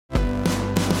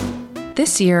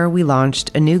This year, we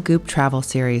launched a new Goop travel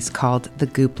series called The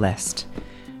Goop List.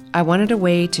 I wanted a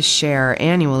way to share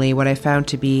annually what I found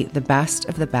to be the best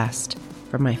of the best,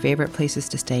 from my favorite places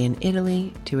to stay in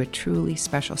Italy to a truly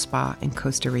special spa in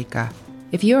Costa Rica.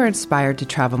 If you are inspired to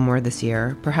travel more this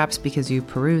year, perhaps because you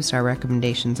perused our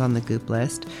recommendations on the Goop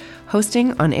List,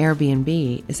 hosting on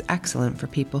Airbnb is excellent for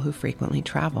people who frequently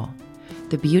travel.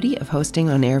 The beauty of hosting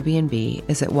on Airbnb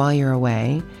is that while you're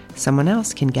away, someone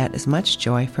else can get as much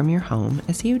joy from your home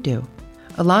as you do.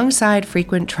 Alongside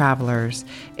frequent travelers,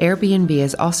 Airbnb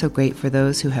is also great for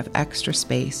those who have extra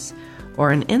space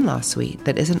or an in-law suite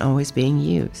that isn't always being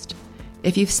used.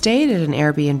 If you've stayed at an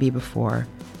Airbnb before,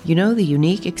 you know the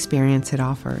unique experience it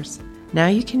offers. Now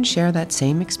you can share that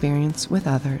same experience with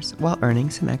others while earning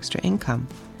some extra income.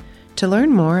 To learn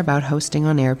more about hosting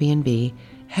on Airbnb,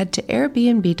 head to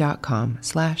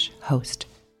airbnb.com/host.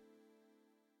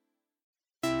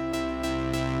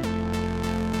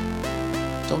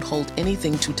 Don't hold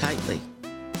anything too tightly.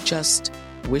 Just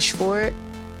wish for it,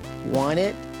 want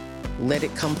it, let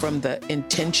it come from the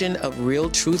intention of real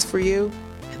truth for you,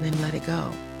 and then let it go.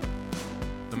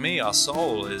 For me, our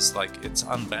soul is it's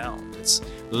unbound, it's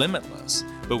limitless,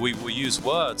 but we will use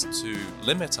words to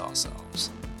limit ourselves.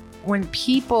 When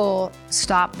people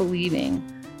stop believing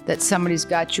that somebody's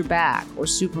got your back or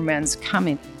Superman's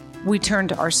coming, we turn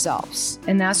to ourselves,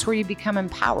 and that's where you become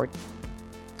empowered.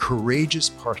 Courageous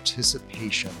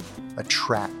participation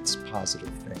attracts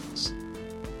positive things.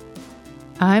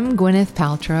 I'm Gwyneth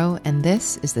Paltrow, and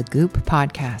this is the Goop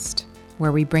Podcast,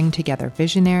 where we bring together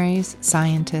visionaries,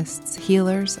 scientists,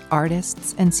 healers,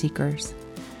 artists, and seekers.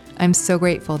 I'm so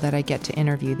grateful that I get to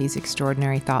interview these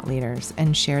extraordinary thought leaders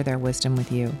and share their wisdom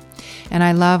with you. And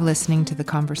I love listening to the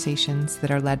conversations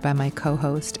that are led by my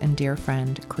co-host and dear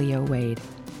friend, Cleo Wade.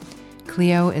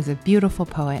 Cleo is a beautiful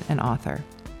poet and author.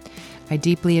 I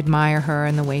deeply admire her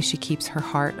and the way she keeps her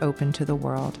heart open to the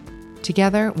world.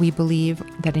 Together, we believe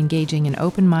that engaging in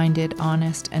open-minded,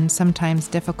 honest, and sometimes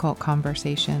difficult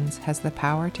conversations has the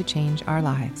power to change our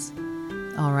lives.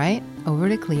 All right, over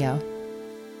to Cleo.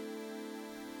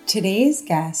 Today's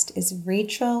guest is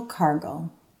Rachel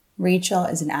Cargill. Rachel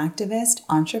is an activist,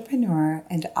 entrepreneur,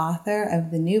 and author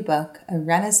of the new book, A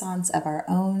Renaissance of Our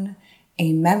Own,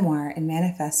 a memoir and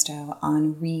manifesto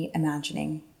on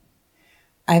reimagining.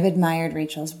 I've admired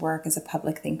Rachel's work as a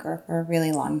public thinker for a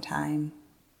really long time,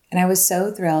 and I was so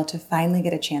thrilled to finally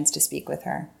get a chance to speak with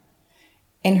her.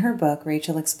 In her book,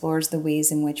 Rachel explores the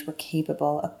ways in which we're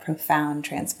capable of profound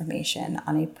transformation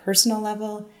on a personal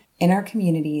level, in our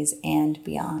communities, and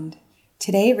beyond.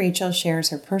 Today, Rachel shares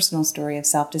her personal story of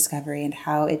self-discovery and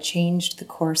how it changed the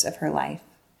course of her life.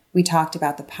 We talked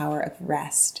about the power of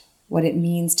rest, what it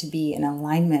means to be in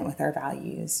alignment with our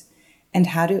values, and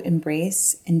how to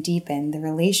embrace and deepen the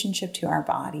relationship to our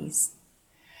bodies.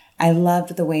 I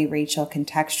loved the way Rachel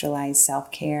contextualized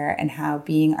self-care and how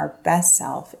being our best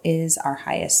self is our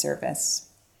highest service.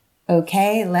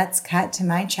 Okay, let's cut to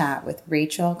my chat with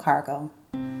Rachel Cargill.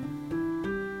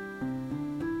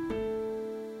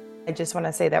 I just want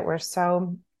to say that we're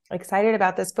so excited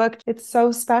about this book. It's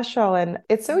so special and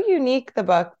it's so unique, the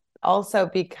book, also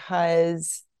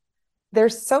because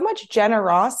there's so much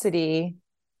generosity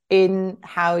in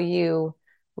how you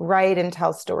write and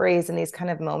tell stories in these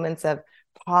kind of moments of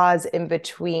pause in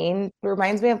between. It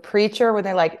reminds me of Preacher when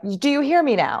they're like, do you hear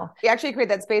me now? You actually create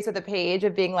that space with the page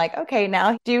of being like, okay, now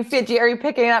are you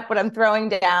picking up what I'm throwing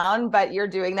down? But you're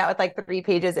doing that with 3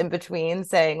 pages in between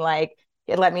saying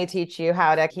let me teach you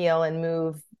how to heal and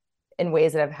move in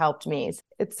ways that have helped me.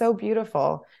 It's so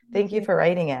beautiful. Thank you for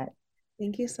writing it.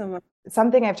 Thank you so much.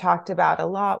 Something I've talked about a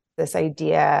lot, this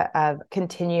idea of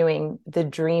continuing the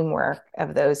dream work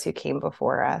of those who came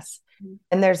before us. Mm-hmm.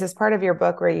 And there's this part of your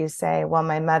book where you say, well,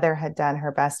 my mother had done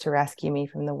her best to rescue me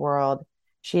from the world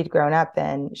she'd grown up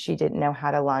in. She didn't know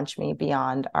how to launch me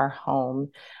beyond our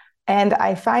home. And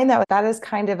I find that is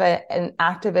kind of an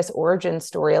activist origin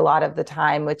story a lot of the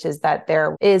time, which is that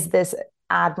there is this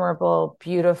admirable,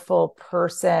 beautiful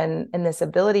person and this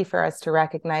ability for us to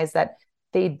recognize that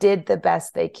they did the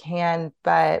best they can,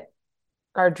 but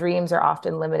our dreams are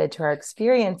often limited to our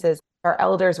experiences. Our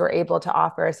elders were able to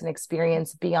offer us an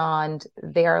experience beyond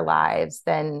their lives,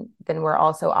 then we're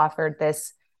also offered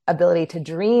this ability to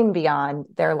dream beyond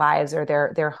their lives or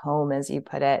their home, as you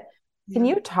put it. Can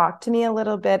you talk to me a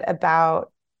little bit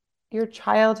about your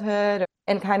childhood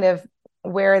and kind of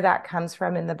where that comes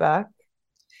from in the book?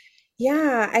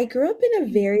 Yeah, I grew up in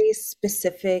a very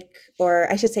specific,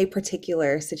 or I should say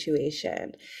particular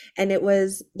situation. And it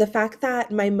was the fact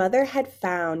that my mother had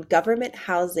found government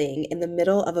housing in the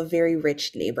middle of a very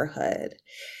rich neighborhood.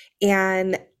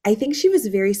 And I think she was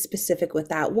very specific with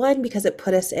that. One, because it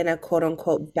put us in a quote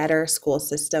unquote better school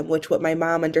system, which what my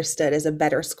mom understood as a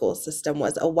better school system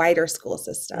was a wider school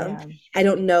system. Yeah. I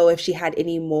don't know if she had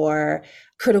any more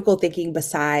critical thinking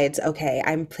besides, okay,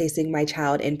 I'm placing my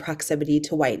child in proximity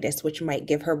to whiteness, which might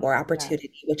give her more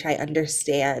opportunity, which I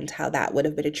understand how that would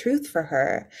have been a truth for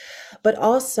her. But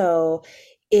also,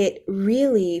 it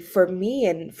really, for me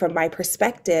and from my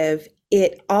perspective,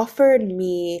 it offered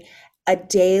me a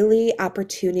daily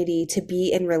opportunity to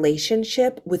be in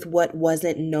relationship with what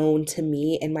wasn't known to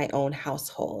me in my own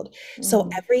household. So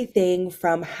everything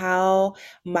from how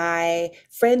my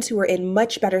friends who were in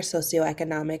much better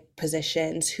socioeconomic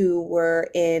positions, who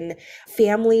were in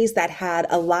families that had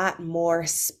a lot more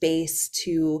space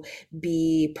to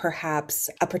be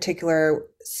perhaps a particular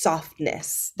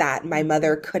softness that my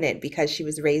mother couldn't because she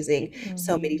was raising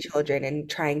so many children and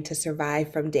trying to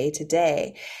survive from day to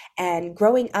day. And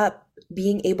growing up,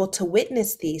 being able to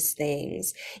witness these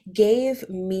things gave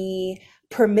me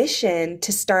permission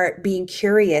to start being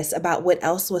curious about what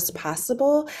else was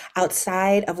possible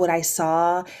outside of what I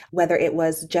saw, whether it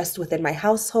was just within my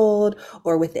household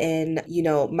or within,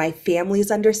 my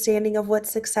family's understanding of what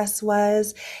success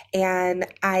was. And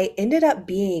I ended up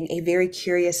being a very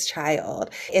curious child.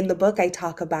 In the book, I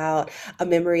talk about a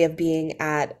memory of being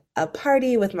at a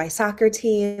party with my soccer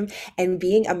team and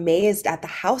being amazed at the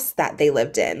house that they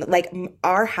lived in. Like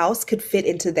our house could fit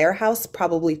into their house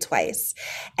probably twice.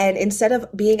 And instead of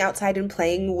being outside and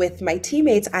playing with my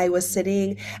teammates, I was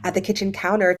sitting at the kitchen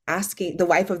counter asking the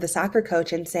wife of the soccer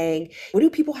coach and saying, what do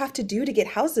people have to do to get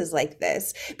houses like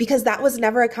this? Because that was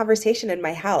never a conversation in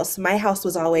my house. My house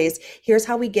was always, here's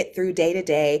how we get through day to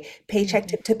day, paycheck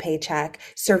to paycheck,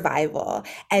 survival.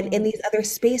 And in these other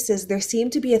spaces, there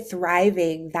seemed to be a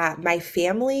thriving that my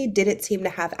family didn't seem to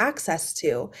have access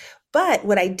to. But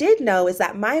what I did know is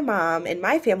that my mom and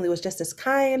my family was just as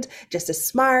kind, just as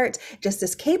smart, just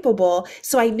as capable.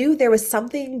 So I knew there was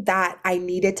something that I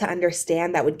needed to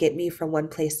understand that would get me from one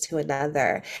place to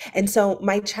another. And so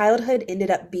my childhood ended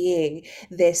up being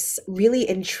this really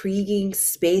intriguing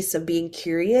space of being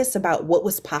curious about what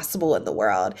was possible in the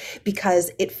world,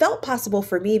 because it felt possible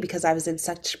for me because I was in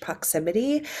such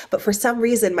proximity. But for some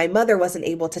reason, my mother wasn't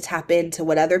able to tap into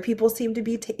what other people seemed to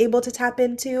be able to tap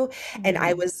into. And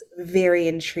I was very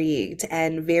intrigued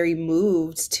and very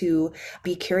moved to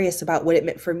be curious about what it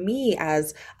meant for me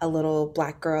as a little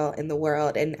Black girl in the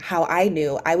world and how I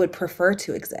knew I would prefer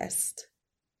to exist.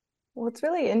 Well, it's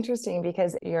really interesting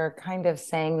because you're kind of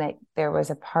saying that there was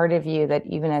a part of you that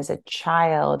even as a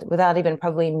child, without even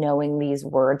probably knowing these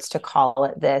words to call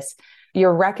it this,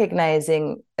 you're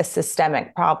recognizing a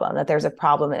systemic problem, that there's a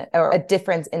problem or a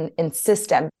difference in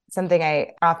system. Something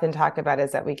I often talk about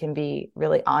is that we can be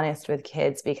really honest with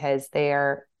kids because they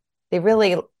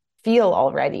really feel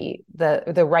already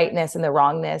the rightness and the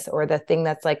wrongness or the thing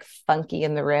that's like funky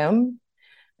in the room.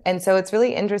 And so it's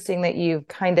really interesting that you've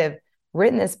kind of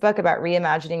written this book about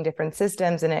reimagining different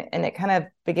systems, and it kind of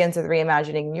begins with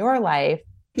reimagining your life.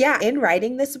 Yeah, in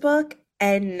writing this book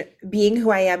and being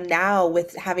who I am now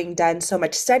with having done so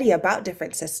much study about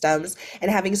different systems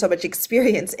and having so much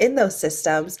experience in those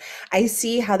systems, I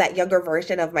see how that younger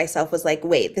version of myself was like,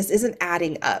 wait, this isn't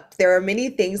adding up. There are many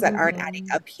things that aren't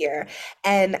adding up here.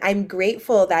 And I'm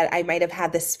grateful that I might have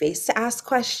had the space to ask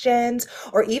questions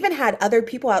or even had other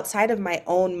people outside of my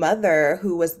own mother,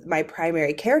 who was my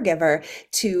primary caregiver,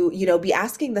 to, be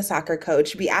asking the soccer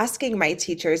coach, be asking my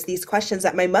teachers these questions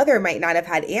that my mother might not have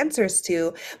had answers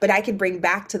to, but I could bring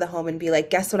back to the home and be like,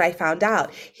 guess what I found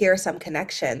out? Here are some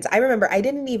connections. I remember I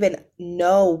didn't even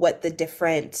know what the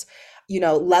different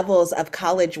levels of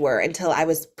college were until I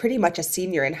was pretty much a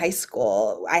senior in high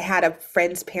school. I had a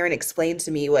friend's parent explain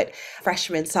to me what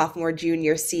freshman, sophomore,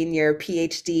 junior, senior,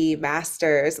 PhD,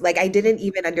 master's, like I didn't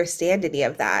even understand any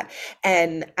of that.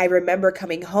 And I remember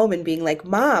coming home and being like,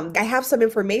 Mom, I have some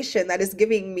information that is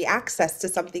giving me access to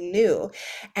something new.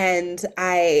 And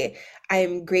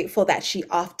I'm grateful that she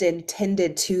often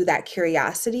tended to that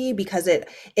curiosity because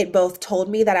it both told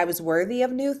me that I was worthy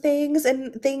of new things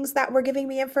and things that were giving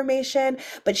me information,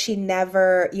 but she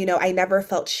never, I never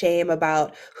felt shame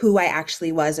about who I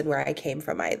actually was and where I came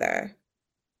from either.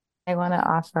 I want to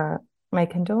offer my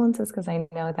condolences because I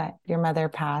know that your mother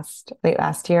passed late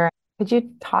last year. Could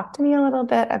you talk to me a little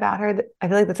bit about her? I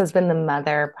feel like this has been the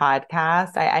mother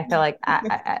podcast. I feel like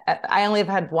I only have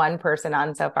had one person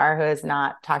on so far who has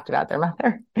not talked about their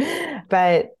mother.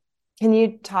 But can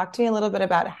you talk to me a little bit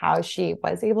about how she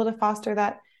was able to foster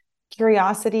that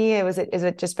curiosity? Is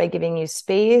it just by giving you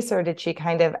space, or did she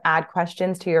kind of add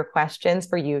questions to your questions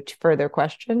for you to further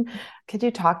question? Could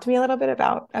you talk to me a little bit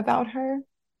about her?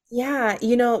 Yeah,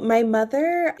 my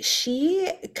mother, she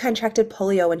contracted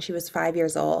polio when she was 5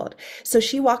 years old. So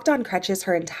she walked on crutches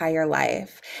her entire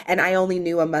life. And I only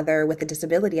knew a mother with a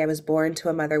disability. I was born to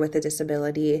a mother with a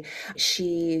disability.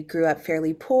 She grew up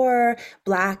fairly poor,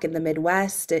 Black in the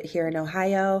Midwest here in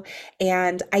Ohio.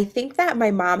 And I think that my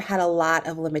mom had a lot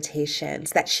of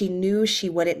limitations that she knew she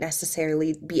wouldn't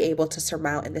necessarily be able to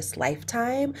surmount in this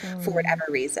lifetime for whatever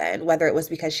reason, whether it was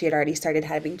because she had already started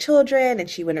having children and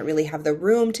she wouldn't really have the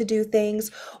room to do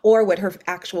things, or what her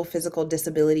actual physical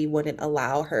disability wouldn't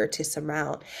allow her to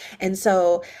surmount. And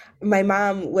so my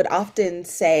mom would often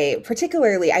say,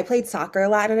 particularly, I played soccer a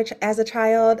lot as a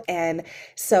child. And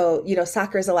so,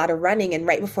 soccer is a lot of running. And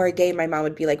right before a game, my mom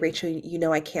would be like, Rachel,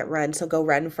 I can't run, so go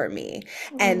run for me.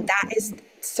 And that is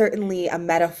certainly a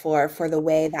metaphor for the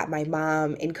way that my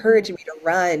mom encouraged me to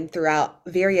run throughout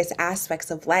various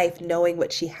aspects of life, knowing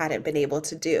what she hadn't been able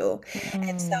to do.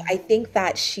 And so I think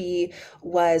that she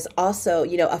was also,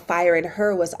 a fire in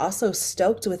her was also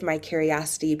stoked with my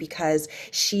curiosity, because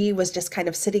she was just kind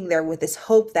of sitting there with this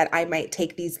hope that I might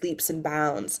take these leaps and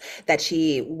bounds that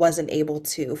she wasn't able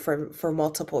to for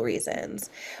multiple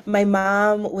reasons. My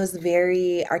mom was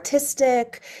very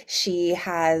artistic. She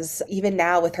has, even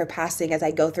now with her passing, as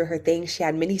I go through her things, she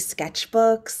had many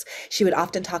sketchbooks. She would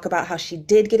often talk about how she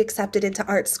did get accepted into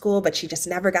art school, but she just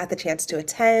never got the chance to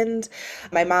attend.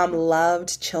 My mom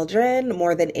loved children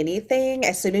more than anything.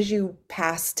 As soon as you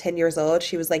passed 10 years old,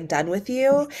 she was like done with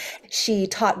you. She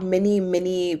taught many,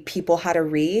 many people how to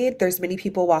read. There's many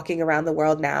people walking around the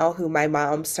world now who my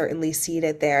mom certainly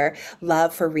seeded their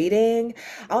love for reading.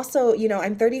 Also,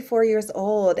 I'm 34 years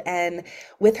old, and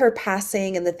with her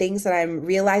passing and the things that I'm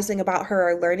realizing about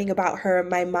her or learning about her,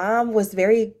 my mom was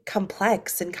very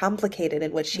complex and complicated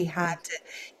in what she had to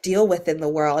deal with in the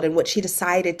world, and what she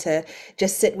decided to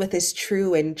just sit with as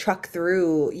true and truck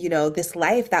through, this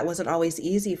life that wasn't always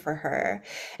easy for her.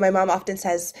 My mom often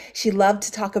says she loved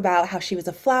to talk about how she was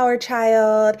a flower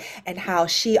child and how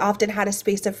she often had a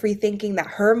space of free thinking that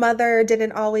her mother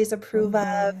didn't always approve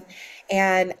of.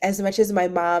 And as much as my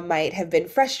mom might have been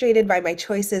frustrated by my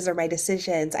choices or my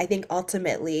decisions, I think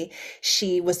ultimately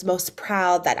she was most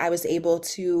proud that I was able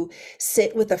to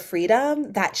sit with a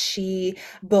freedom that she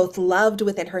both loved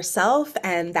within herself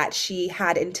and that she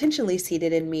had intentionally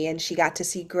seeded in me, and she got to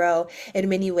see grow in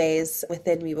many ways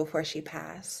within me before she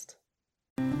passed.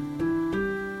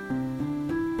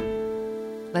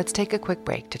 Let's take a quick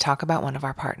break to talk about one of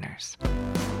our partners.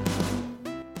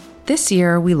 This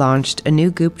year, we launched a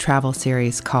new Goop travel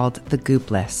series called The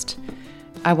Goop List.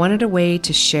 I wanted a way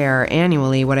to share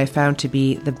annually what I found to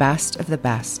be the best of the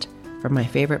best, from my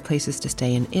favorite places to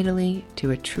stay in Italy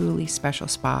to a truly special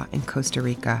spa in Costa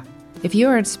Rica. If you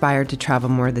are inspired to travel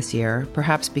more this year,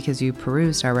 perhaps because you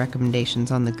perused our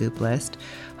recommendations on the Goop List,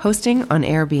 hosting on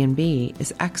Airbnb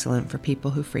is excellent for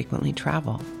people who frequently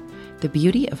travel. The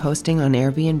beauty of hosting on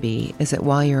Airbnb is that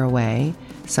while you're away,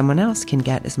 someone else can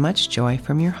get as much joy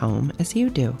from your home as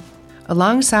you do.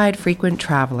 Alongside frequent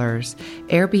travelers,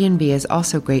 Airbnb is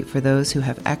also great for those who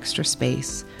have extra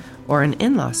space or an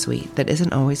in-law suite that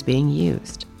isn't always being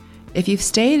used. If you've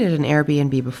stayed at an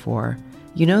Airbnb before,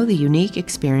 you know the unique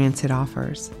experience it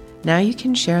offers. Now you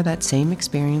can share that same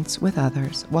experience with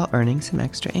others while earning some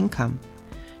extra income.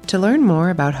 To learn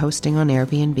more about hosting on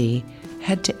Airbnb,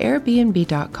 head to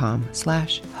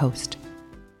airbnb.com/host.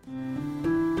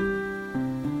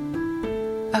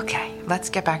 Okay, let's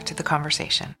get back to the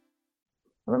conversation.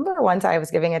 I remember once I was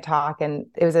giving a talk, and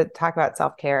it was a talk about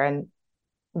self-care, and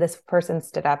this person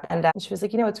stood up and she was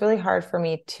like, it's really hard for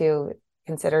me to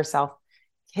consider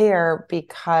self-care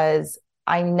because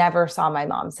I never saw my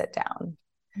mom sit down.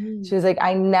 She was like,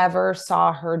 I never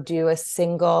saw her do a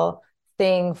single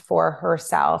thing for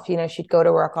herself. She'd go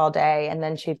to work all day and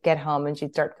then she'd get home and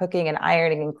she'd start cooking and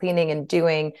ironing and cleaning and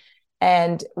doing.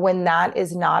 And when that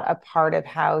is not a part of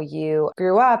how you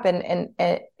grew up, and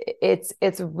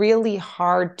it's really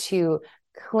hard to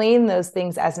claim those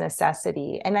things as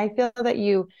necessity. And I feel that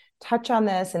you touch on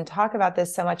this and talk about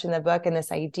this so much in the book, and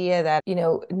this idea that,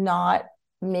 not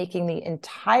making the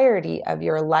entirety of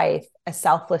your life a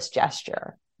selfless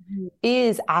gesture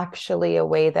is actually a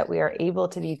way that we are able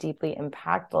to be deeply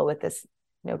impactful with this,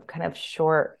 kind of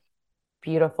short,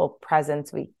 beautiful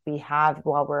presence we have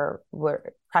while we're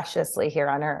preciously here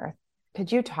on earth.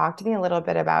 Could you talk to me a little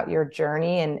bit about your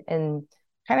journey and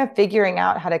kind of figuring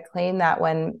out how to claim that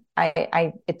when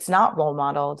it's not role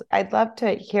modeled? I'd love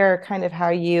to hear kind of how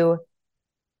you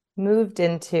moved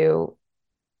into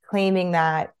claiming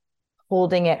that,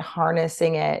 holding it,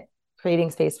 harnessing it,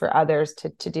 creating space for others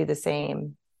to do the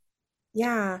same.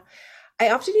 Yeah. I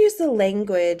often use the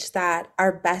language that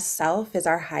our best self is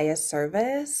our highest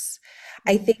service.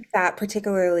 I think that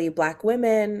particularly Black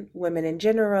women, women in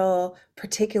general,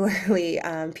 particularly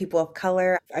people of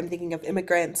color, I'm thinking of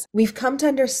immigrants, we've come to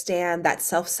understand that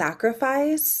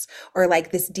self-sacrifice or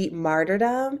like this deep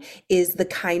martyrdom is the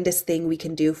kindest thing we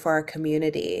can do for our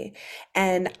community.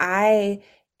 And I,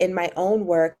 in my own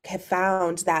work, have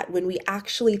found that when we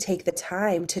actually take the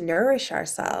time to nourish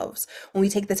ourselves, when we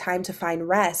take the time to find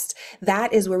rest,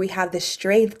 that is where we have the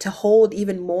strength to hold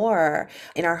even more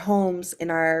in our homes, in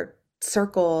our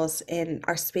circles, in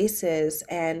our spaces.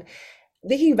 And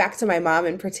thinking back to my mom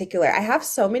in particular, I have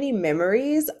so many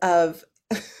memories of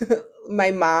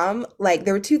my mom. Like,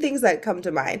 there were two things that come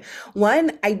to mind.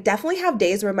 One, I definitely have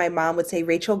days where my mom would say,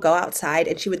 Rachel, go outside.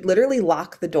 And she would literally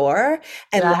lock the door.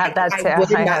 And I like, have that I too.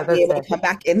 would I not have be that able to too. come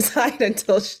back inside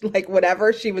until like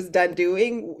whatever she was done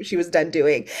doing, she was done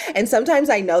doing. And sometimes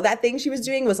I know that thing she was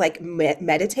doing was like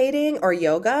meditating or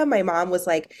yoga. My mom was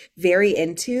like very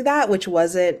into that, which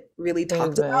wasn't really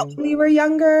talked about Amazing. when we were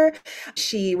younger.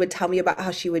 She would tell me about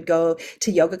how she would go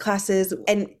to yoga classes,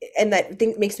 and that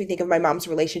thing makes me think of my mom's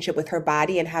relationship with her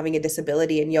body and having a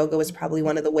disability, and yoga was probably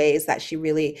one of the ways that she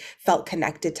really felt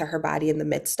connected to her body in the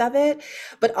midst of it.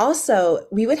 But also,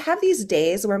 we would have these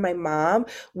days where my mom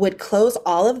would close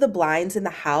all of the blinds in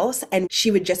the house and she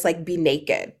would just like be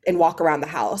naked and walk around the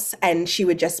house, and she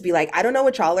would just be like, I don't know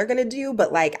what y'all are gonna do,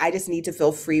 but like I just need to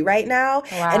feel free right now.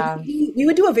 And Wow. we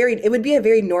would do it would be a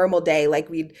very normal day. Like,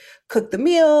 we'd cook the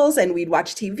meals and we'd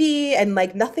watch TV, and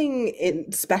like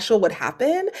special would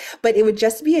happen, but it would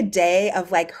just be a day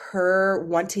of like her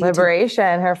wanting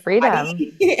Liberation, her freedom.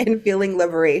 body and feeling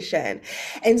liberation.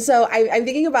 And so I'm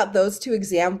thinking about those two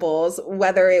examples,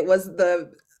 whether it was the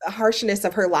harshness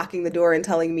of her locking the door and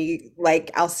telling me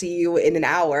like, I'll see you in an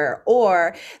hour,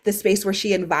 or the space where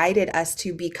she invited us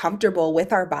to be comfortable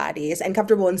with our bodies and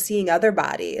comfortable in seeing other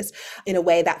bodies in a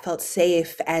way that felt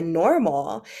safe and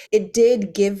normal. It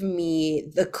did give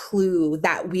me the clue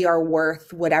that we are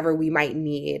worth whatever we might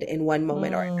need in one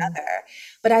moment or another.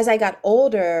 But as I got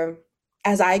older,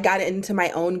 as I got into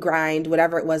my own grind,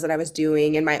 whatever it was that I was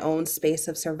doing in my own space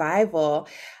of survival,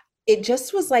 it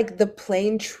just was like the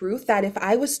plain truth that if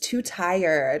I was too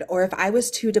tired or if I was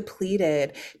too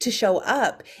depleted to show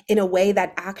up in a way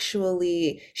that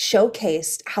actually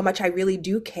showcased how much I really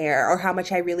do care or how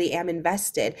much I really am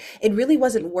invested, it really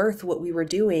wasn't worth what we were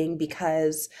doing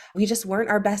because we just weren't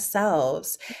our best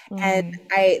selves. And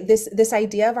this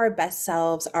idea of our best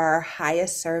selves, our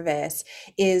highest service,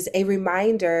 is a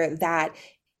reminder that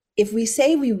if we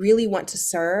say we really want to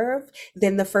serve,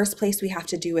 then the first place we have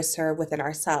to do is serve within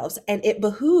ourselves. And it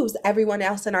behooves everyone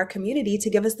else in our community to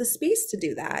give us the space to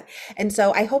do that. And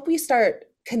so I hope we start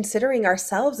considering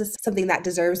ourselves as something that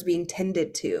deserves being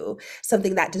tended to,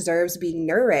 something that deserves being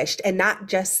nourished, and not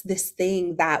just this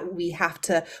thing that we have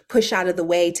to push out of the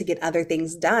way to get other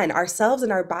things done. Ourselves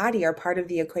and our body are part of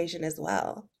the equation as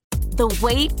well. The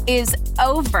wait is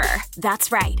over.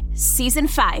 That's right. Season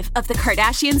 5 of The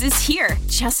Kardashians is here.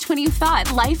 Just when you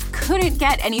thought life couldn't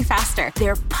get any faster,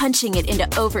 they're punching it into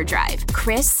overdrive.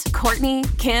 Kris, Kourtney,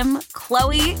 Kim,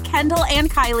 Khloe, Kendall, and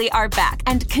Kylie are back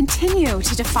and continue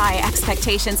to defy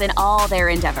expectations in all their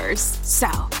endeavors. So,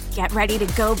 get ready to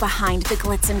go behind the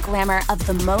glitz and glamour of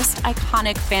the most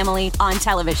iconic family on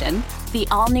television. The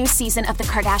all-new season of The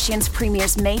Kardashians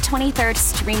premieres May 23rd,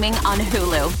 streaming on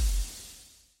Hulu.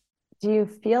 Do you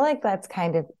feel like that's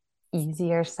kind of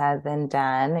easier said than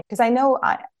done? Because I know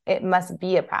it must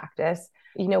be a practice.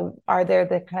 You know, are there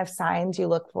the kind of signs you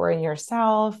look for in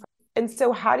yourself? And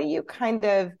so how do you kind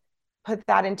of put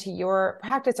that into your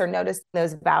practice or notice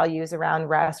those values around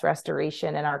rest,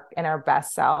 restoration, and our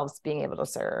best selves being able to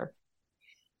serve?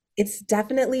 It's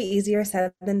definitely easier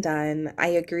said than done. I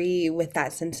agree with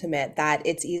that sentiment that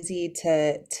it's easy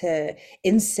to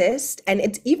insist, and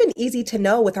it's even easy to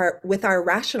know with our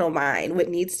rational mind what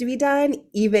needs to be done,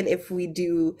 even if we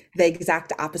do the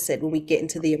exact opposite when we get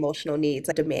into the emotional needs,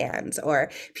 like demands, or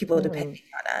people depending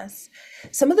on us.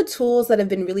 Some of the tools that have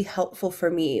been really helpful for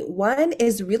me, one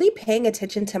is really paying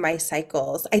attention to my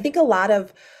cycles. I think a lot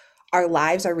of our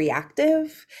lives are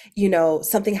reactive. You know,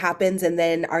 something happens and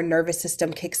then our nervous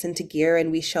system kicks into gear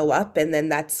and we show up, and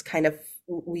then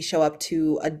we show up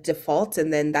to a default,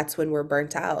 and then that's when we're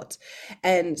burnt out.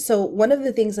 And so one of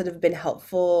the things that have been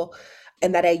helpful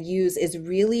and that I use is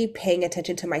really paying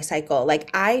attention to my cycle. Like,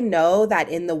 I know that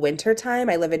in the wintertime,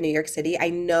 I live in New York City, I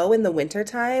know in the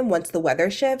wintertime, once the weather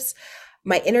shifts,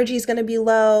 my energy is going to be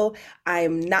low.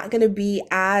 I'm not going to be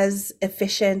as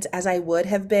efficient as I would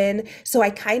have been. So I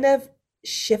kind of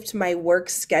shift my work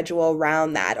schedule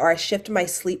around that, or I shift my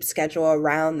sleep schedule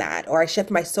around that, or I shift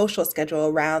my social schedule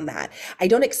around that. I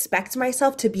don't expect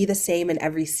myself to be the same in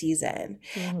every season.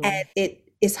 And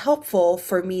it is helpful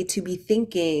for me to be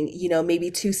thinking,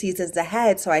 maybe 2 seasons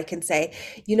ahead, so I can say,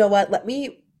 you know what, let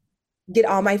me get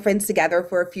all my friends together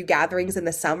for a few gatherings in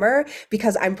the summer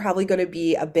because I'm probably going to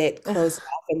be a bit closed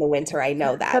off in the winter. I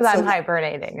know that. Because I'm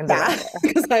hibernating in the winter.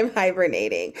 Because I'm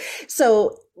hibernating.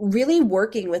 So really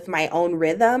working with my own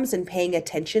rhythms and paying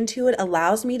attention to it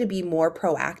allows me to be more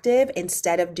proactive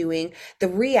instead of doing the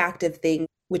reactive thing,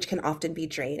 which can often be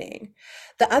draining.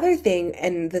 The other thing,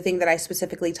 and the thing that I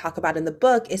specifically talk about in the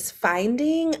book, is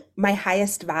finding my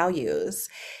highest values,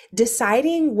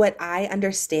 deciding what I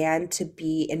understand to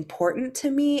be important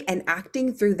to me and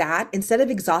acting through that instead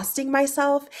of exhausting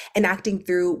myself and acting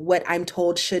through what I'm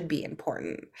told should be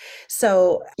important.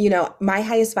 So, my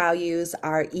highest values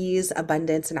are ease,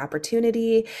 abundance, and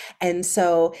opportunity. And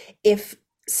so if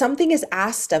something is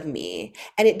asked of me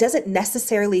and it doesn't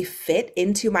necessarily fit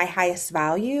into my highest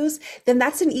values, then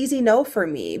that's an easy no for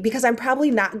me because I'm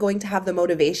probably not going to have the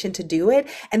motivation to do it.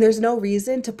 And there's no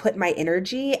reason to put my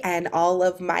energy and all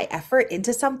of my effort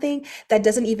into something that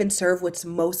doesn't even serve what's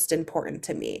most important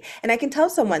to me. And I can tell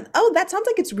someone, oh, that sounds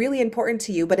like it's really important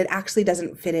to you, but it actually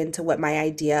doesn't fit into what my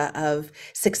idea of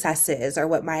success is or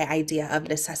what my idea of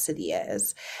necessity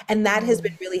is. And that has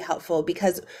been really helpful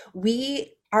because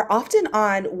we are often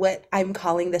on what I'm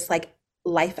calling this like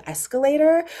life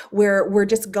escalator, where we're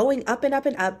just going up and up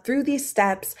and up through these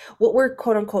steps, what we're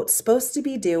quote unquote supposed to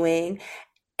be doing.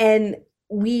 And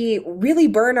we really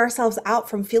burn ourselves out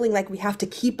from feeling like we have to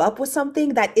keep up with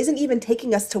something that isn't even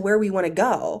taking us to where we want to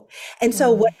go. And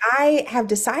so what I have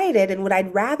decided and what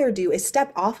I'd rather do is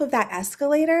step off of that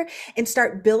escalator and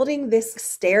start building this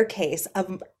staircase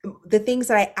of the things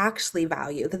that I actually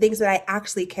value, the things that I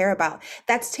actually care about.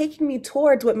 That's taking me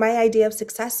towards what my idea of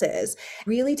success is,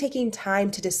 really taking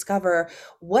time to discover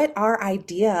what our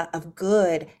idea of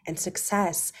good and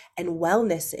success and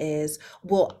wellness is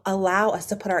will allow us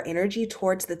to put our energy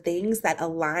towards the things that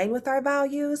align with our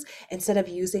values instead of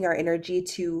using our energy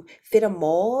to fit a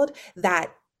mold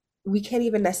that we can't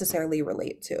even necessarily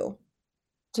relate to.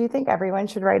 Do you think everyone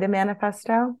should write a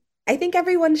manifesto? I think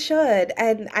everyone should,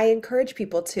 and I encourage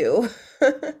people to.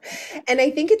 And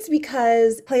I think it's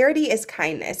because clarity is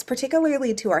kindness,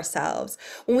 particularly to ourselves.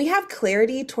 When we have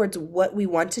clarity towards what we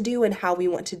want to do and how we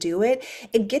want to do it,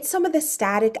 it gets some of the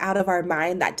static out of our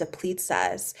mind that depletes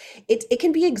us. It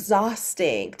can be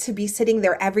exhausting to be sitting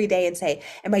there every day and say,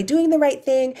 am I doing the right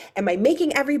thing? Am I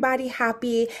making everybody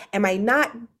happy? Am I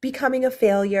not becoming a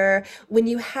failure? When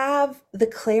you have the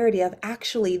clarity of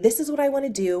actually, this is what I want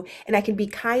to do, and I can be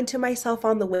kind to myself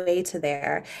on the way to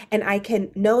there. And I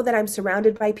can know that I'm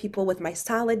surrounded by people with my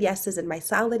solid yeses and my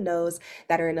solid nos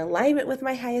that are in alignment with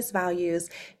my highest values.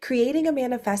 Creating a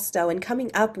manifesto and coming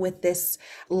up with this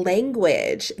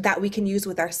language that we can use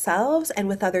with ourselves and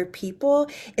with other people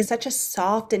is such a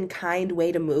soft and kind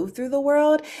way to move through the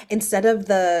world instead of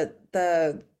the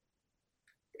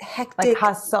hectic, like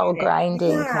hustle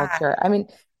grinding culture. I mean,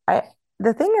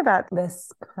 the thing about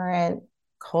this current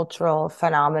cultural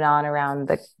phenomenon around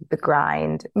the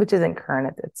grind, which isn't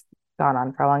current, it's gone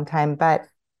on for a long time, but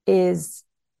is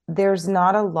there's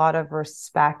not a lot of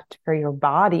respect for your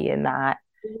body in that.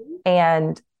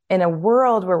 And in a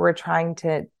world where we're trying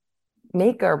to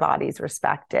make our bodies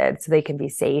respected so they can be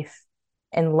safe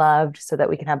and loved so that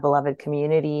we can have beloved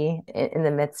community in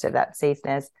the midst of that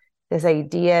safeness, this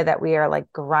idea that we are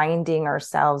like grinding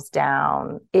ourselves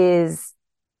down is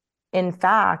in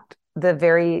fact the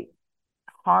very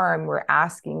harm we're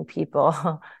asking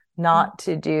people not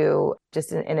to do,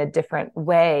 just in a different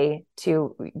way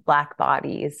to Black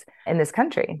bodies in this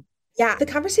country. Yeah, the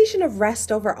conversation of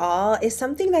rest overall is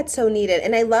something that's so needed.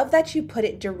 And I love that you put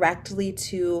it directly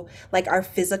to like our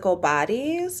physical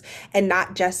bodies and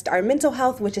not just our mental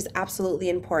health, which is absolutely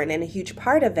important and a huge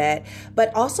part of it,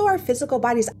 but also our physical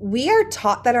bodies. We are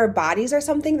taught that our bodies are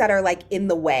something that are like in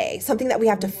the way, something that we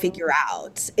have to figure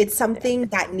out. It's something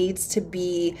that needs to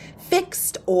be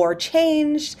fixed or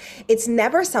changed. It's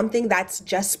never something that's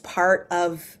just part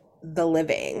of the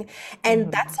living.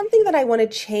 And that's something that I want to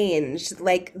change,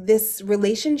 like this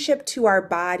relationship to our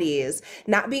bodies,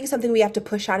 not being something we have to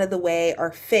push out of the way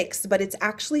or fix, but it's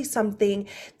actually something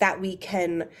that we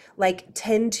can like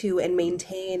tend to and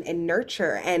maintain and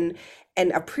nurture and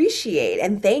appreciate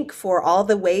and thank for all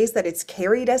the ways that it's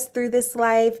carried us through this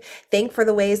life. Thank for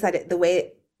the ways that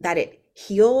it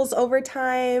heals over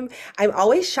time. I'm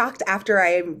always shocked after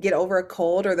I get over a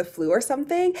cold or the flu or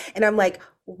something, and I'm like,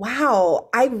 wow,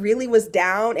 I really was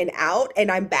down and out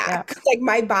and I'm Yeah. back. Like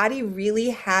my body really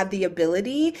had the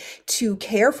ability to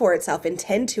care for itself and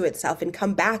tend to itself and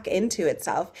come back into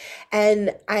itself.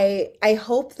 And I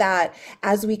hope that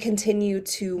as we continue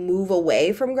to move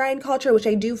away from grind culture, which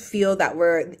I do feel that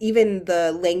we're, even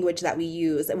the language that we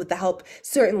use, and with the help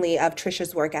certainly of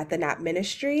Trisha's work at the NAP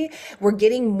Ministry, we're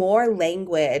getting more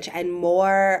language and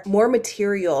more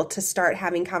material to start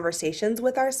having conversations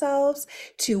with ourselves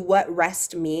to what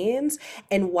rest means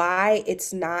and why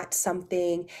it's not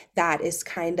something that is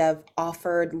kind of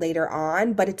offered later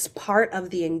on, but it's part of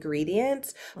the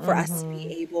ingredients for us to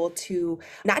be able to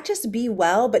not just be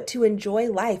well, but to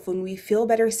enjoy life. When we feel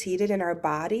better seated in our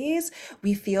bodies,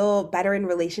 we feel better in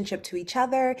relationship to each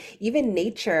other, even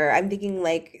nature. I'm thinking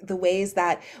like the ways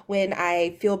that when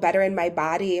I feel better in my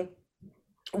body,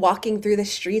 walking through the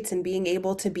streets and being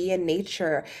able to be in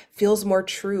nature feels more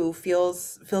true,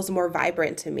 feels more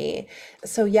vibrant to me.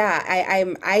 So yeah,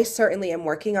 I certainly am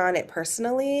working on it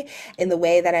personally in the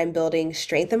way that I'm building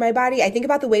strength in my body. I think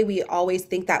about the way we always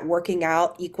think that working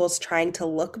out equals trying to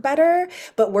look better,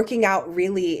 but working out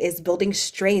really is building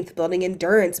strength, building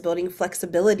endurance, building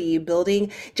flexibility, building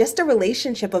just a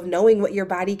relationship of knowing what your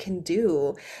body can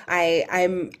do.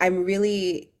 I'm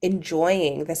really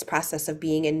enjoying this process of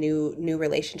being in new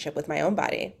relationship with my own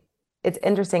body. It's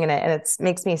interesting and it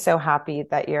makes me so happy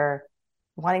that you're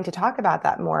wanting to talk about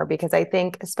that more, because I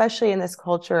think, especially in this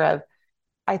culture of,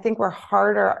 I think we're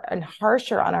harder and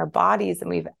harsher on our bodies than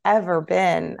we've ever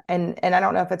been. And I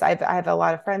don't know if it's, I have a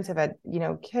lot of friends who've had,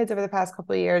 kids over the past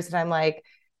couple of years. And I'm like,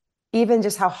 even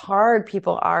just how hard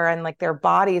people are on like their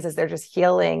bodies as they're just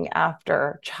healing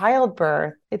after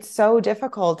childbirth. It's so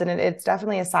difficult. And it's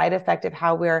definitely a side effect of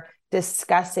how we're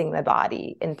discussing the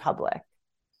body in public.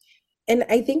 And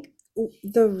I think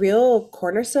the real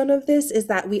cornerstone of this is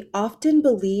that we often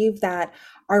believe that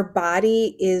our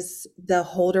body is the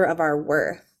holder of our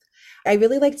worth. I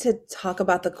really like to talk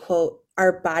about the quote,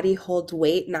 "Our body holds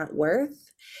weight, not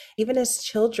worth." Even as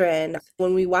children,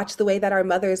 when we watch the way that our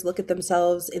mothers look at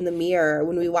themselves in the mirror,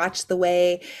 when we watch the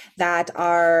way that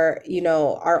our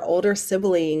older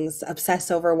siblings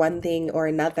obsess over one thing or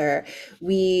another,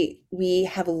 we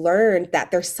have learned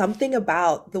that there's something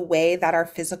about the way that our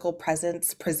physical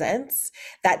presence presents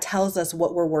that tells us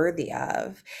what we're worthy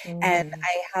of. And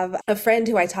I have a friend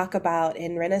who I talk about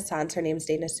in Renaissance. Her name's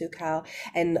Dana Sukow.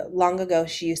 And long ago,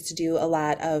 she used to do a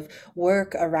lot of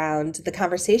work around the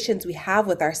conversations we have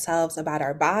with ourselves about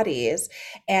our bodies.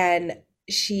 And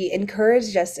she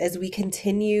encouraged us, as we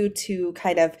continue to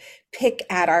kind of pick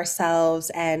at ourselves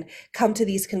and come to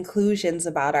these conclusions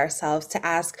about ourselves, to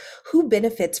ask, who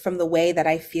benefits from the way that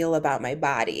I feel about my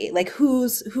body? Like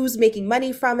who's making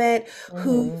money from it?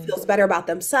 Who feels better about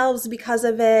themselves because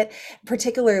of it?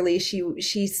 Particularly,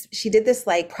 she did this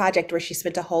like project where she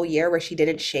spent a whole year where she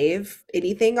didn't shave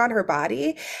anything on her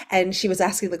body, and she was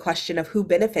asking the question of who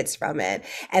benefits from it.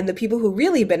 And the people who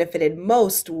really benefited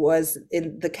most was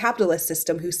in the capitalist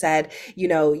system, who said, you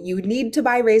need to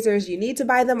buy razors, you need to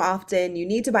buy them often, you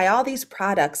need to buy all these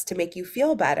products to make you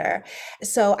feel better.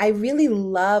 So I really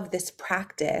love this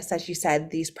practice, as you said,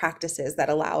 these practices that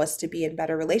allow us to be in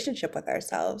better relationship with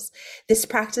ourselves. This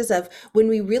practice of when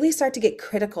we really start to get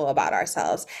critical about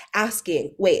ourselves,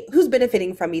 asking, wait, who's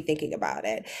benefiting from me thinking about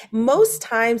it? Most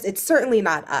times it's certainly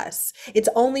not us. It's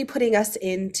only putting us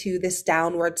into this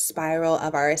downward spiral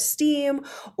of our esteem,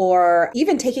 or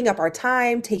even taking up our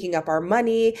time, taking up our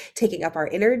money, taking up our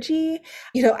energy.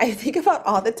 I think about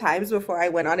all the times before I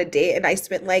went on a date and I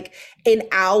spent like an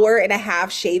hour and a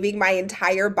half shaving my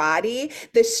entire body,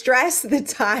 the stress, the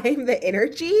time, the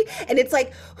energy. And it's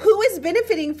like, who is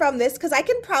benefiting from this? Because I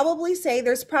can probably say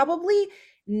there's probably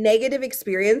negative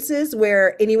experiences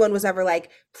where anyone was ever like,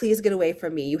 please get away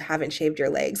from me, you haven't shaved your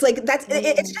legs. Like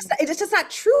it's just not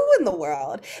true in the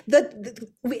world.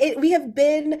 We have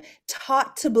been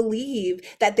taught to believe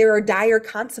that there are dire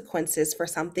consequences for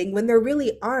something when there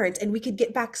really aren't, and we could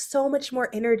get back so much more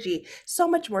energy, so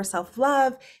much more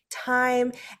self-love,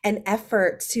 time, and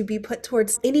effort to be put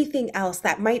towards anything else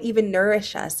that might even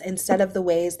nourish us, instead of the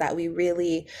ways that we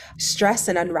really stress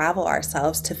and unravel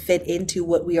ourselves to fit into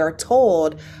what we are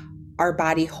told our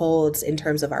body holds in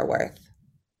terms of our worth.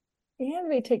 And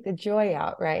we take the joy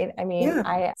out, right? I mean,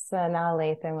 Yeah. Sanaa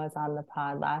Lathan was on the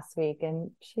pod last week, and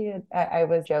I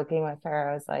was joking with her.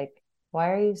 I was like,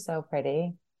 why are you so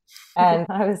pretty? And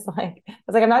I was like,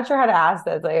 I'm not sure how to ask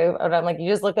this. Like, and I'm like, you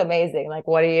just look amazing. Like,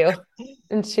 what are you?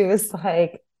 And she was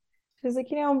like,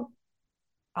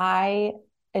 I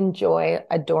enjoy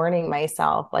adorning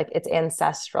myself. Like, it's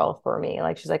ancestral for me.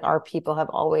 Like, she's like, our people have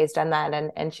always done that.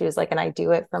 And she was like, and I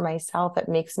do it for myself. It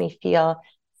makes me feel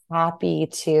happy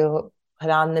to put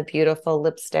on the beautiful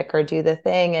lipstick or do the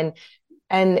thing.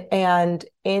 And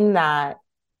in that,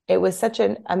 it was such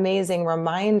an amazing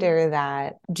reminder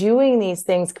that doing these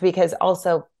things, because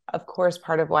also, of course,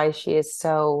 part of why she is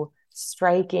so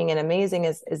striking and amazing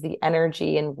is the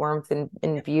energy and warmth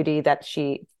and beauty that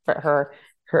her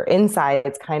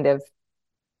insides kind of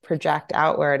project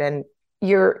outward. And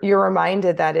you're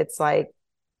reminded that it's like,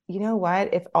 you know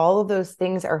what, if all of those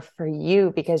things are for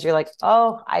you because you're like,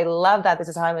 oh, I love that, this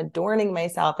is how I'm adorning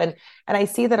myself. And I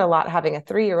see that a lot, having a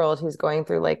 3-year-old who's going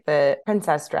through like the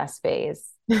princess dress phase.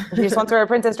 She just wants to wear a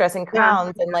princess dress and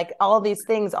crowns and like all these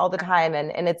things all the time.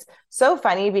 And it's so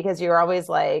funny because you're always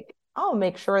like, I'll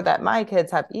make sure that my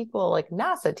kids have equal like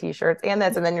NASA t-shirts and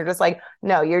this. And then you're just like,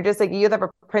 no, you're just like, you either have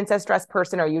a princess dress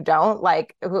person or you don't,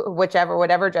 like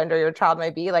whatever gender your child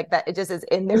might be, like that, it just is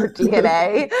in their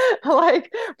DNA.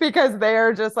 Like, because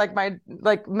they're just like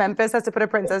like Memphis has to put a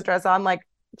princess dress on, like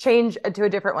change to a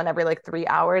different one every like 3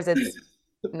 hours. It's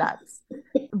nuts.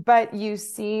 But you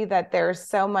see that there's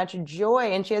so much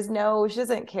joy, and she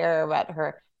doesn't care about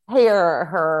her hair or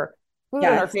her food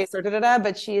on her face or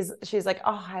but she's like,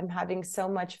 oh, I'm having so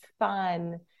much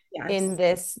fun in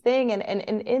this thing. And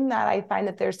in that, I find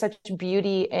that there's such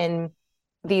beauty in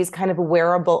these kind of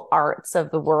wearable arts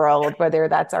of the world, whether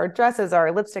that's our dresses,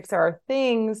 our lipsticks, or our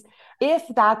things, if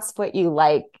that's what you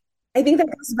like. I think that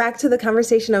goes back to the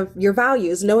conversation of your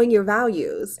values, knowing your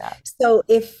values. Yeah. So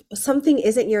if something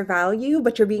isn't your value,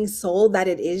 but you're being sold that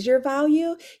it is your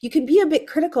value, you can be a bit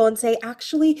critical and say,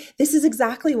 actually, this is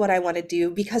exactly what I want to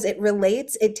do because it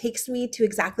relates. It takes me to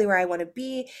exactly where I want to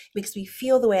be, makes me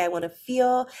feel the way I want to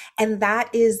feel. And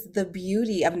that is the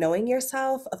beauty of knowing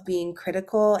yourself, of being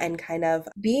critical and kind of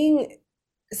being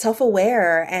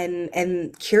self-aware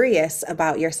and curious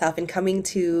about yourself, and coming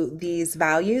to these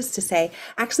values to say,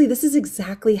 actually, this is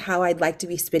exactly how I'd like to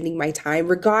be spending my time,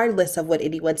 regardless of what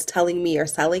anyone's telling me or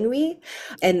selling me.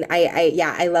 And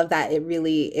I love that. It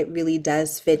really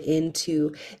does fit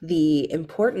into the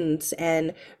importance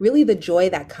and really the joy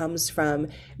that comes from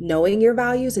knowing your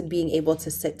values and being able to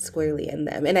sit squarely in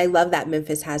them. And I love that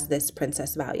Memphis has this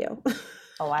princess value.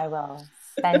 Oh, I will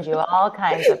send you all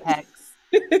kinds of pics.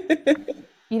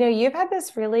 You know, you've had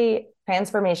this really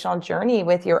transformational journey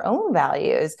with your own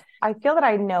values. I feel that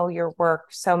I know your work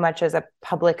so much as a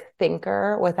public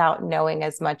thinker without knowing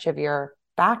as much of your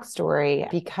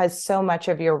backstory, because so much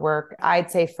of your work,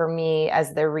 I'd say for me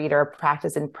as the reader,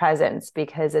 practice in presence,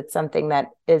 because it's something that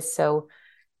is so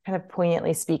kind of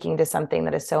poignantly speaking to something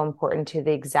that is so important to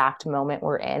the exact moment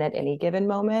we're in at any given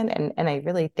moment. And I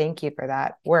really thank you for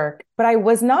that work. But I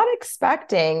was not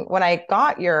expecting, when I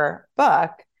got your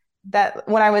book, that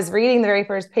when I was reading the very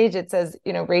first page, it says,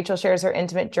 you know, Rachel shares her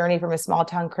intimate journey from a small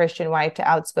town Christian wife to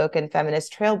outspoken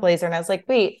feminist trailblazer. And I was like,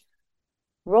 wait,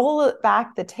 roll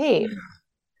back the tape.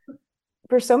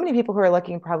 For so many people who are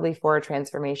looking probably for a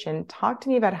transformation, talk to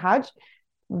me about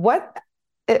what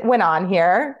it went on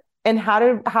here and how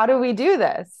do we do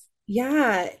this?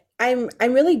 Yeah. I'm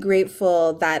really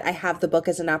grateful that I have the book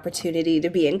as an opportunity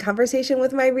to be in conversation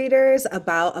with my readers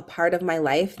about a part of my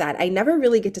life that I never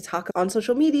really get to talk on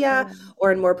social media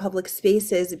or in more public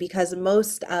spaces, because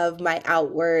most of my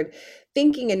outward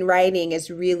thinking and writing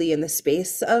is really in the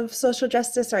space of social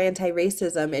justice or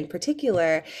anti-racism in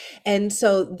particular. And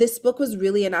so this book was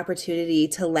really an opportunity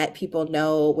to let people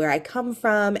know where I come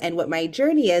from and what my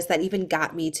journey is that even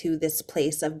got me to this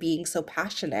place of being so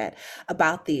passionate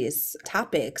about these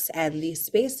topics and these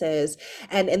spaces.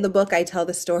 And in the book, I tell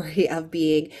the story of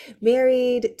being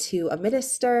married to a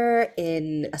minister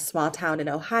in a small town in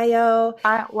Ohio.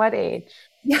 At what age?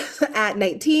 At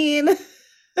 19.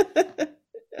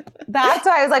 That's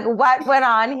why I was like, what went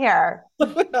on here?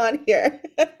 What went on here?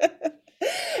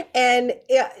 And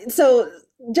so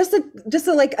just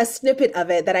like a snippet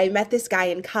of it, that I met this guy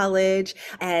in college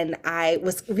and I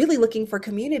was really looking for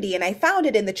community, and I found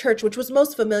it in the church, which was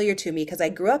most familiar to me because I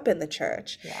grew up in the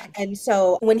church. Yeah. And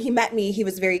so when he met me, he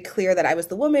was very clear that I was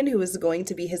the woman who was going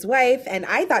to be his wife. And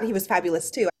I thought he was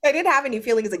fabulous too. I didn't have any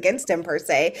feelings against him per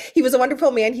se. He was a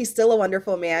wonderful man. He's still a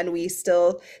wonderful man. We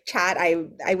still chat.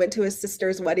 I went to his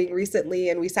sister's wedding recently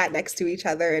and we sat next to each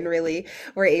other and really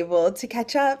were able to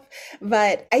catch up.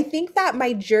 But I think that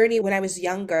my journey when I was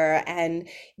younger and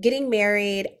getting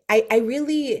married, I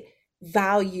really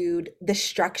valued the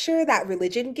structure that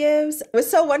religion gives. It was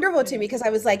so wonderful to me because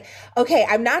I was like, okay,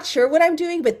 I'm not sure what I'm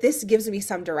doing, but this gives me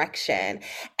some direction.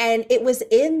 And it was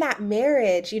in that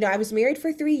marriage, I was married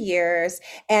for 3 years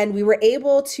and we were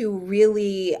able to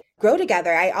really grow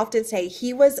together. I often say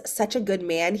he was such a good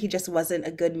man. He just wasn't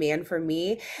a good man for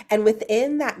me. And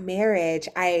within that marriage,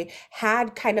 I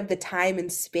had kind of the time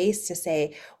and space to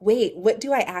say, wait, what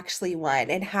do I actually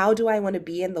want? And how do I want to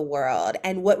be in the world?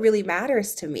 And what really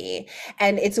matters to me?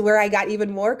 And it's where I got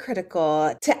even more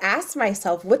critical to ask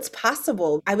myself, what's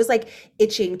possible? I was like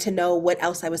itching to know what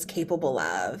else I was capable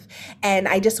of. And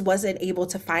I just wasn't able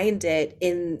to find it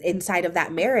inside of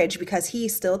that marriage, because he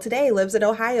still today lives in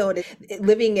Ohio and is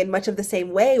living in much of the same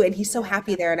way. And he's so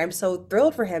happy there. And I'm so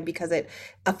thrilled for him, because it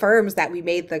affirms that we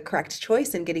made the correct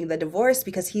choice in getting the divorce,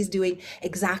 because he's doing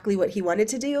exactly what he wanted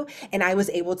to do. And I was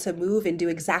able to move and do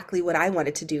exactly what I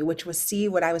wanted to do, which was see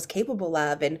what I was capable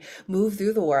of and move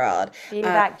through the world. Be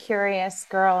that curious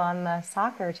girl on the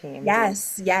soccer team.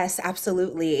 Yes, yes,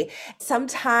 absolutely.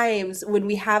 Sometimes when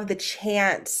we have the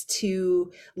chance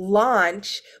to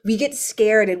launch, we get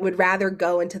scared and would rather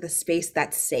go into the space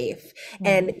that's safe.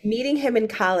 And meeting him in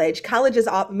college is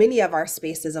many of our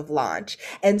spaces of launch.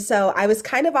 And so I was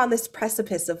kind of on this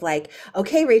precipice of like,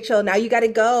 okay, Rachel, now you got to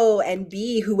go and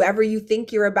be whoever you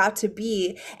think you're about to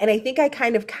be. And I think I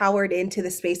kind of cowered into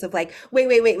the space of like,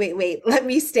 wait, let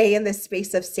me stay in this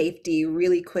space of safety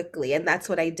really quickly. And that's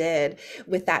what I did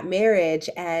with that marriage.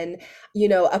 And, you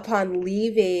know, upon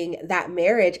leaving that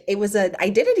marriage, it was an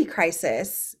identity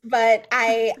crisis. But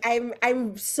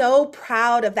I'm so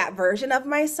proud of that version of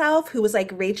myself who was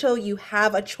like, Rachel, you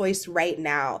have a choice right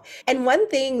now. And one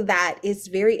thing that is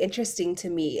very interesting to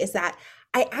me is that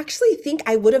I actually think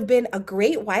I would have been a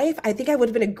great wife. I think I would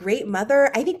have been a great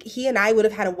mother. I think he and I would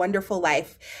have had a wonderful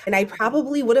life. And I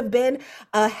probably would have been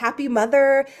a happy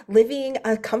mother living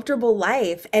a comfortable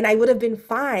life. And I would have been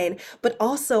fine. But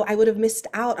also I would have missed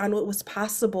out on what was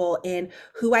possible in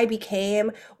who I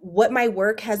became, what my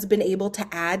work has been able to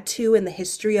add to in the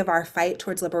history of our fight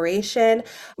towards liberation,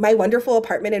 my wonderful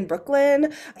apartment in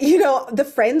Brooklyn, you know, the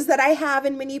friends that I have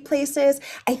in many places.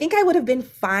 I think I would have been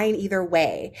fine either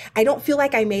way. I don't feel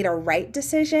like I made a right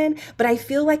decision, but I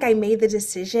feel like I made the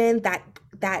decision that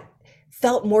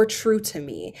felt more true to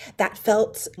me, that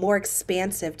felt more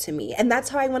expansive to me. And that's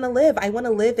how I want to live. I want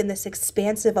to live in this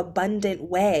expansive, abundant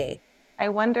way. I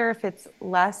wonder if it's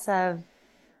less of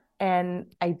an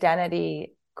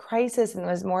identity crisis and it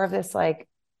was more of this like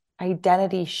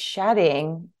identity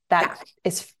shedding that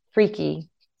is freaky.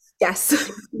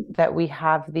 Yes. That we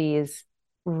have these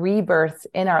rebirths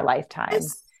in our lifetime.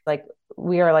 Yes. Like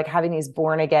we are like having these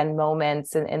born again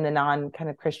moments in the non kind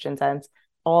of Christian sense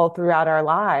all throughout our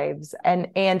lives. And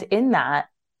in that,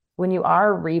 when you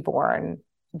are reborn,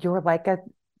 you're like a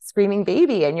screaming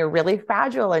baby and you're really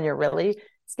fragile and you're really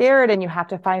scared and you have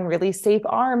to find really safe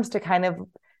arms to kind of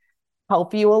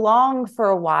help you along for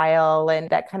a while. And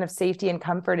that kind of safety and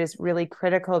comfort is really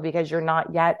critical because you're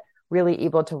not yet really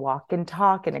able to walk and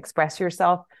talk and express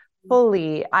yourself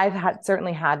fully. I've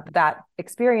certainly had that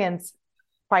experience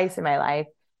twice in my life,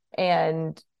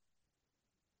 and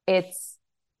it's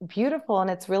beautiful and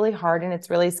it's really hard and it's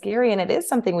really scary. And it is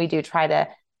something we do try to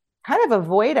kind of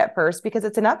avoid at first because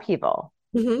it's an upheaval.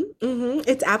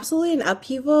 It's absolutely an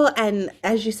upheaval. And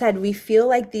as you said, we feel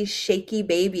like these shaky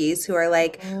babies who are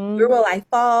like, where will I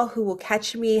fall? Who will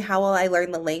catch me? How will I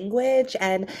learn the language?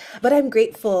 But I'm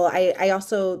grateful. I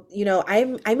also, you know,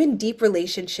 I'm in deep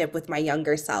relationship with my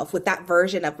younger self, with that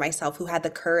version of myself who had the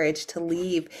courage to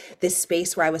leave this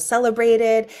space where I was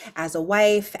celebrated as a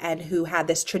wife and who had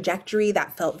this trajectory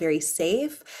that felt very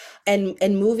safe. And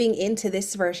moving into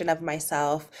this version of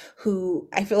myself who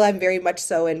I feel I'm very much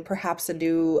so in perhaps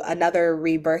another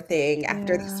rebirthing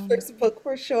after this first book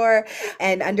for sure,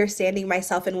 and understanding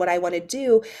myself and what I want to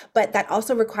do. But that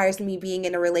also requires me being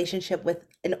in a relationship with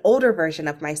an older version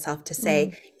of myself to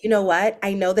say, you know what?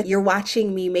 I know that you're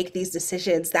watching me make these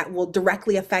decisions that will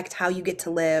directly affect how you get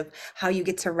to live, how you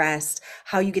get to rest,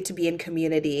 how you get to be in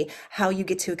community, how you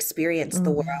get to experience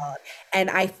the world. And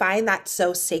I find that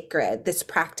so sacred, this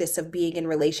practice of being in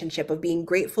relationship, of being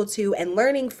grateful to and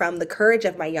learning from the courage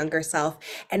of my younger self.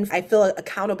 And I feel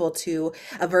accountable to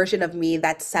a version of me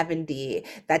that's 70,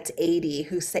 that's 80,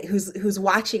 who's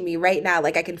watching me right now.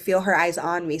 Like I can feel her eyes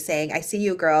on me saying, I see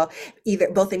you, girl, either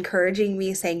both encouraging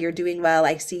me, saying you're doing well.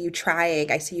 I see you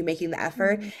trying. I see you making the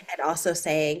effort, and also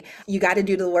saying you got to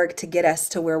do the work to get us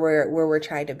to where we're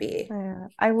trying to be. Yeah.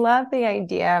 I love the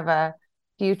idea of a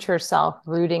future self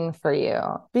rooting for you,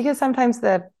 because sometimes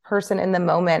the person in the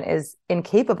moment is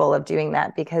incapable of doing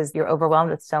that because you're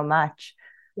overwhelmed with so much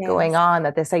going on,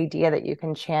 that this idea that you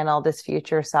can channel this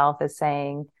future self is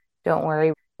saying, don't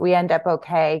worry, we end up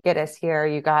okay, get us here,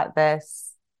 you got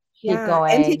this. keep Yeah.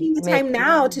 going. And taking the time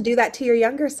now to do that to your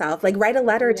younger self. Like write a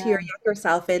letter to your younger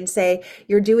self and say,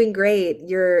 you're doing great,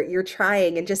 you're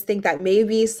trying, and just think that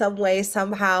maybe some way,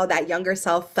 somehow that younger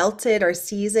self felt it or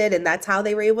sees it, and that's how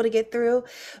they were able to get through.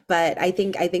 But I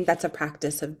think that's a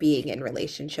practice of being in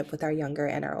relationship with our younger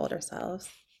and our older selves.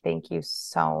 Thank you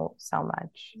so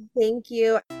much. Thank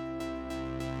you.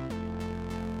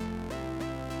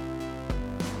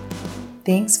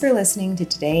 Thanks for listening to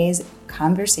today's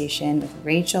conversation with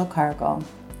Rachel Cargill.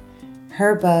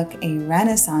 Her book, A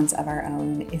Renaissance of Our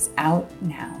Own, is out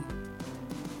now.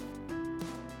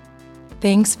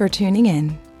 Thanks for tuning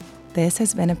in. This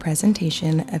has been a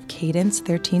presentation of Cadence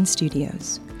 13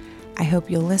 Studios. I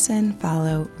hope you'll listen,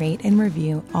 follow, rate, and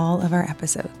review all of our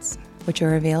episodes, which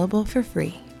are available for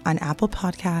free on Apple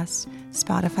Podcasts,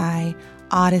 Spotify,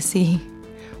 Odyssey,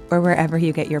 or wherever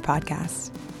you get your podcasts.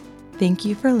 Thank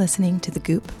you for listening to the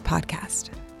Goop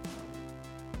Podcast.